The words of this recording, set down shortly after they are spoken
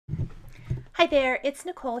Hi there, it's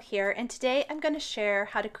Nicole here, and today I'm going to share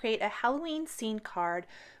how to create a Halloween scene card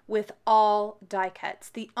with all die cuts.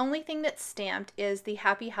 The only thing that's stamped is the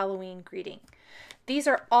Happy Halloween greeting. These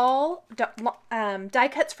are all die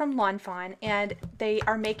cuts from Lawn Fawn, and they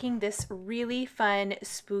are making this really fun,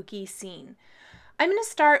 spooky scene. I'm going to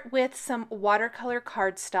start with some watercolor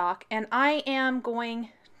cardstock, and I am going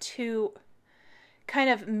to kind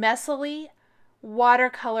of messily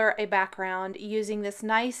watercolor a background using this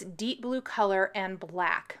nice deep blue color and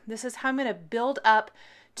black. This is how I'm going to build up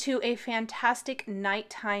to a fantastic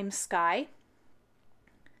nighttime sky.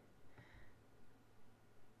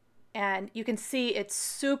 And you can see it's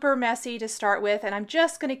super messy to start with, and I'm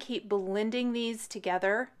just going to keep blending these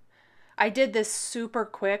together. I did this super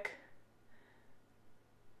quick.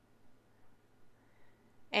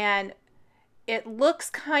 And it looks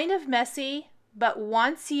kind of messy, but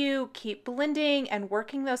once you keep blending and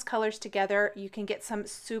working those colors together, you can get some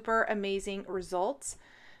super amazing results.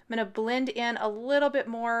 I'm going to blend in a little bit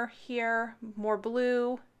more here, more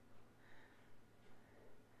blue,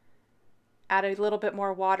 add a little bit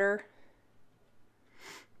more water.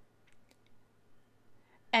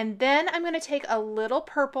 And then I'm going to take a little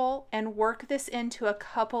purple and work this into a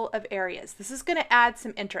couple of areas. This is going to add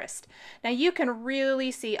some interest. Now you can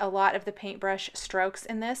really see a lot of the paintbrush strokes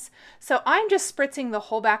in this. So I'm just spritzing the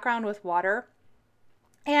whole background with water.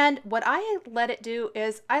 And what I let it do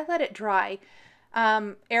is I let it dry,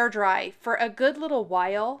 air dry for a good little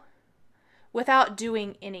while without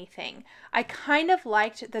doing anything. I kind of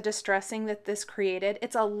liked the distressing that this created.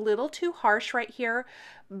 It's a little too harsh right here,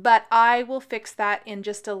 but I will fix that in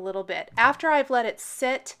just a little bit. After I've let it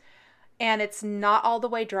sit and it's not all the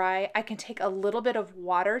way dry, I can take a little bit of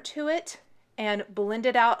water to it and blend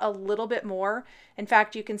it out a little bit more. In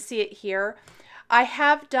fact, you can see it here. I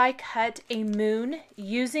have die cut a moon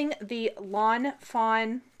using the Lawn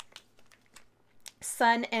Fawn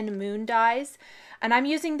Sun and Moon dies. And I'm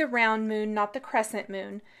using the round moon, not the crescent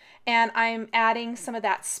moon. And I'm adding some of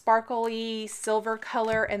that sparkly silver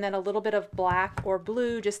color and then a little bit of black or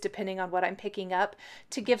blue, just depending on what I'm picking up,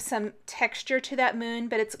 to give some texture to that moon,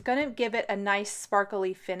 but it's going to give it a nice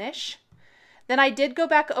sparkly finish. Then I did go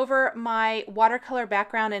back over my watercolor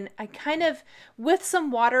background and I kind of, with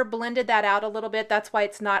some water, blended that out a little bit. That's why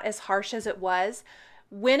it's not as harsh as it was.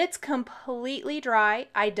 When it's completely dry,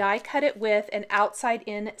 I die cut it with an outside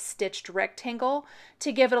in stitched rectangle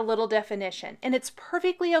to give it a little definition. And it's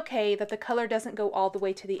perfectly okay that the color doesn't go all the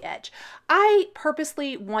way to the edge. I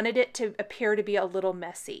purposely wanted it to appear to be a little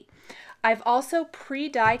messy. I've also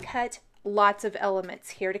pre-die cut lots of elements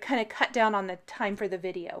here to kind of cut down on the time for the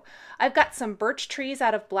video. I've got some birch trees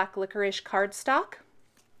out of black licorice cardstock.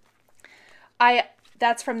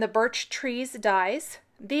 That's from the Birch Trees dies.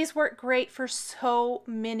 These work great for so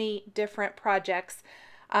many different projects,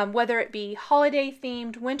 whether it be holiday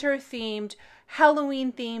themed, winter themed,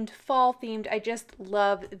 Halloween themed, fall themed. I just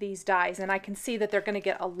love these dies, and I can see that they're going to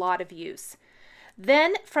get a lot of use.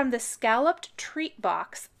 Then from the Scalloped treat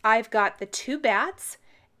box, I've got the two bats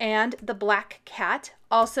and the black cat,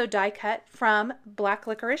 also die cut from black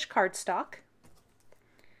licorice cardstock.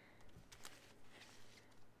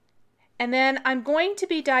 And then I'm going to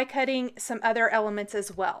be die cutting some other elements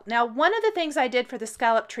as well. Now, one of the things I did for the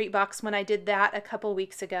Scallop treat box when I did that a couple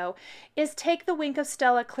weeks ago is take the Wink of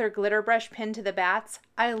Stella clear glitter brush pin to the bats.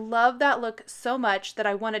 I love that look so much that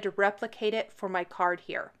I wanted to replicate it for my card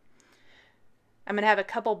here. I'm going to have a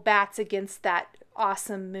couple bats against that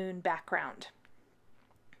awesome moon background.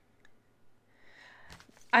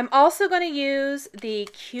 I'm also going to use the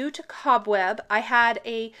cute cobweb. I had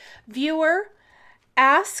a viewer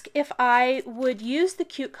ask if I would use the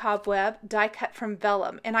cute cobweb die cut from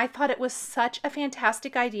Vellum, and I thought it was such a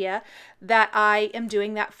fantastic idea that I am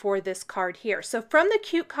doing that for this card here. So from the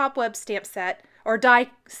cute cobweb stamp set, or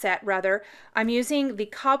die set rather, I'm using the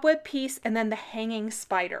cobweb piece and then the hanging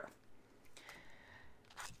spider.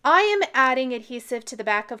 I am adding adhesive to the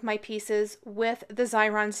back of my pieces with the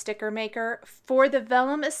Xyron sticker maker. For the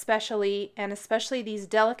vellum especially, and especially these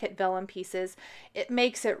delicate vellum pieces, it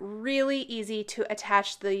makes it really easy to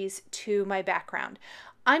attach these to my background.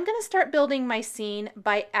 I'm going to start building my scene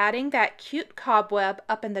by adding that cute cobweb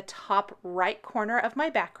up in the top right corner of my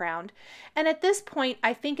background. And at this point,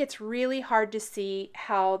 I think it's really hard to see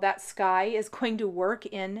how that sky is going to work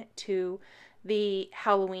into the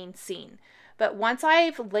Halloween scene. But once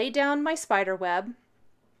I've laid down my spider web,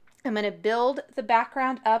 I'm going to build the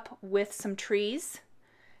background up with some trees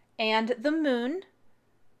and the moon.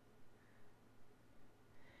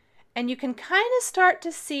 And you can kind of start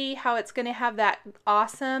to see how it's going to have that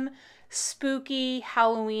awesome spooky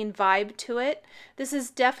Halloween vibe to it. This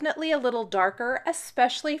is definitely a little darker,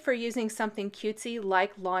 especially for using something cutesy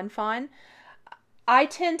like Lawn Fawn. I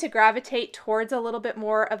tend to gravitate towards a little bit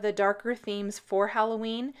more of the darker themes for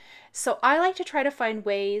Halloween, so I like to try to find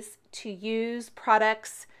ways to use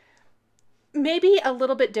products maybe a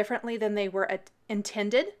little bit differently than they were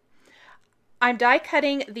intended. I'm die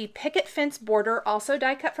cutting the picket fence border, also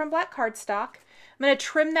die cut from black cardstock. I'm going to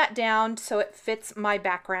trim that down so it fits my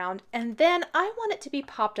background, and then I want it to be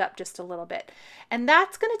popped up just a little bit, and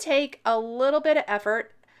that's going to take a little bit of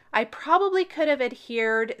effort. I probably could have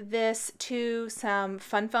adhered this to some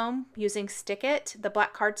fun foam using Stick-It, the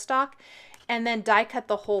black cardstock, and then die cut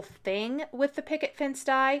the whole thing with the picket fence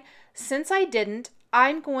die. Since I didn't,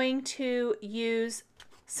 I'm going to use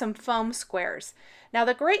some foam squares. Now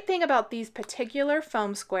the great thing about these particular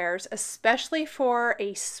foam squares, especially for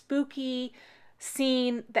a spooky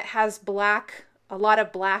scene that has black, a lot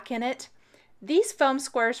of black in it, these foam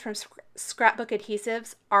squares from Scrapbook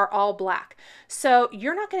Adhesives are all black. So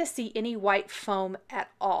you're not going to see any white foam at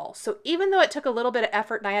all. So even though it took a little bit of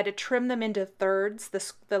effort and I had to trim them into thirds,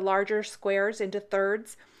 the larger squares into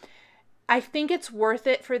thirds, I think it's worth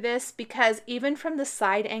it for this because even from the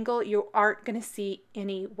side angle, you aren't going to see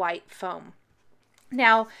any white foam.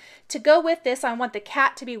 Now, to go with this, I want the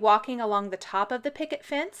cat to be walking along the top of the picket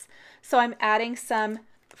fence. So I'm adding some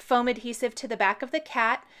foam adhesive to the back of the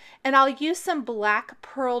cat, and I'll use some black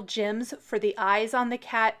pearl gems for the eyes on the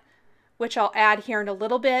cat, which I'll add here in a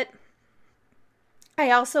little bit. I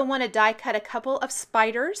also want to die cut a couple of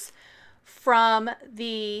spiders from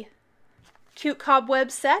the Cute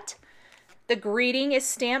Cobweb set. The greeting is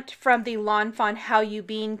stamped from the Lawn Fawn How You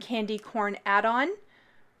Bean Candy Corn add-on,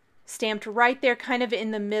 stamped right there kind of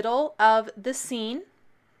in the middle of the scene.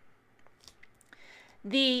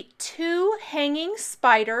 The two hanging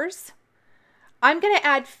spiders, I'm going to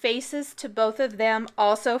add faces to both of them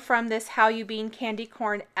also from this How You Bean Candy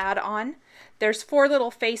Corn add-on. There's 4 little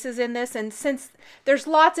faces in this, and since there's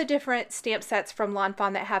lots of different stamp sets from Lawn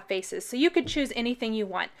Fawn that have faces, so you could choose anything you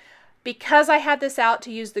want. Because I had this out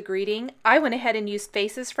to use the greeting, I went ahead and used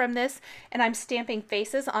faces from this, and I'm stamping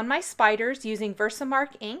faces on my spiders using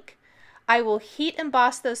Versamark ink. I will heat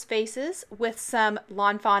emboss those faces with some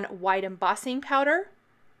Lawn Fawn white embossing powder.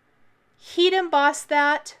 Heat emboss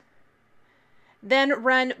that. Then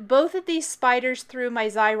run both of these spiders through my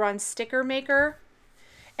Xyron sticker maker.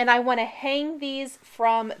 And I want to hang these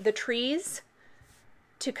from the trees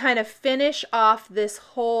to kind of finish off this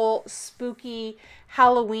whole spooky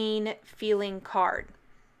Halloween feeling card.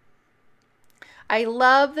 I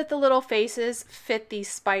love that the little faces fit these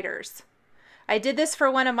spiders. I did this for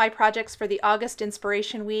one of my projects for the August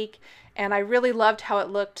Inspiration Week, and I really loved how it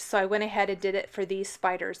looked, so I went ahead and did it for these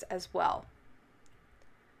spiders as well.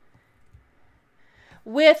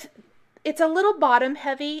 It's a little bottom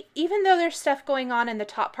heavy, even though there's stuff going on in the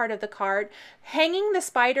top part of the card. Hanging the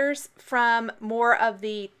spiders from more of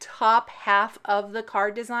the top half of the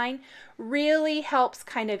card design really helps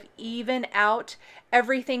kind of even out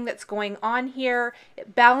everything that's going on here.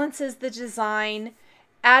 It balances the design,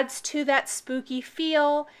 adds to that spooky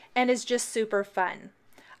feel, and is just super fun.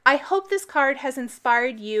 I hope this card has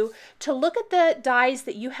inspired you to look at the dies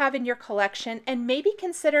that you have in your collection and maybe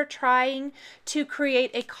consider trying to create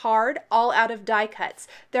a card all out of die cuts.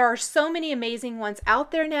 There are so many amazing ones out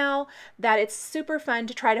there now that it's super fun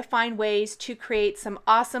to try to find ways to create some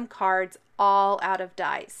awesome cards all out of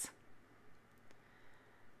dies.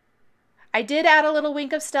 I did add a little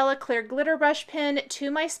Wink of Stella clear glitter brush pen to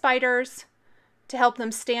my spiders to help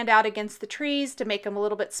them stand out against the trees, to make them a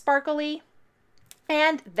little bit sparkly.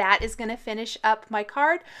 And that is going to finish up my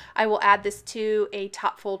card. I will add this to a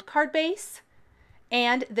top fold card base.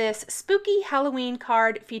 And this spooky Halloween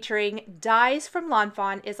card featuring dies from Lawn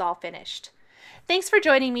Fawn is all finished. Thanks for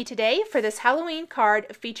joining me today for this Halloween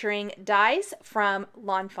card featuring dies from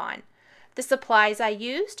Lawn Fawn. The supplies I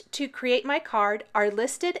used to create my card are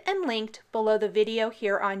listed and linked below the video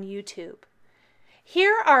here on YouTube.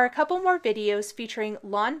 Here are a couple more videos featuring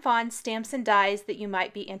Lawn Fawn stamps and dies that you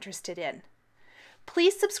might be interested in.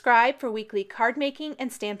 Please subscribe for weekly card making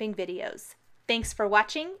and stamping videos. Thanks for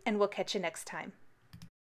watching, and we'll catch you next time.